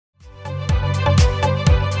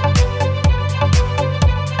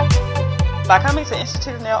By coming to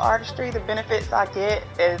Institute of Nail Artistry, the benefits I get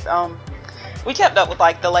is we kept up with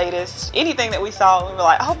like the latest, anything that we saw. We were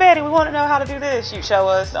like, oh Betty, we want to know how to do this. You'd show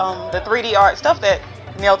us the 3D art, stuff that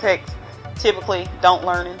nail techs typically don't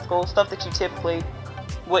learn in school, stuff that you typically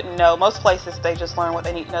wouldn't know. Most places they just learn what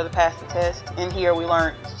they need to know to pass the test. And here we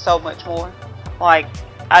learned so much more. Like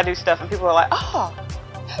I do stuff and people are like, oh,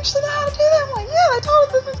 you actually know how to do that? I'm like, yeah, they told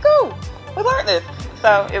us this in school. We learned this.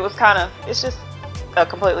 So it was it's just a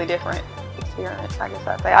completely different experience, I guess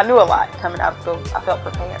I'd say. I knew a lot coming out of school. I felt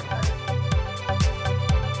prepared.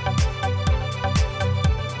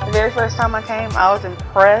 The very first time I came, I was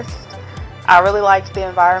impressed. I really liked the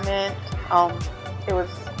environment. It was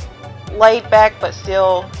laid back but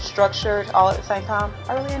still structured all at the same time.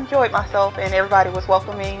 I really enjoyed myself and everybody was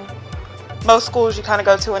welcoming. Most schools you kind of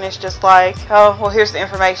go to and it's just like, oh, well, here's the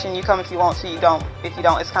information. You come if you want to, you don't. If you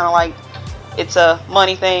don't, it's kind of like it's a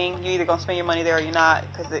money thing. You're either going to spend your money there or you're not,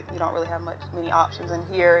 because you don't really have many options. And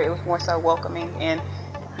here it was more so welcoming, and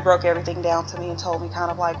he broke everything down to me and told me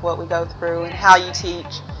kind of like what we go through and how you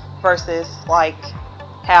teach versus like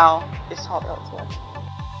how it's taught elsewhere.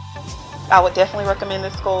 I would definitely recommend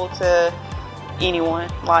this school to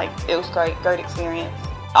anyone. Like, it was great experience.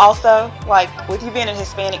 Also, like with you being a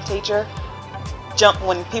Hispanic teacher,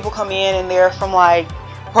 when people come in and they're from like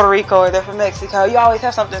Puerto Rico or they're from Mexico, you always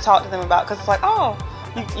have something to talk to them about, because it's like, oh,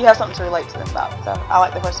 you have something to relate to them about. So I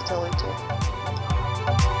like the versatility too.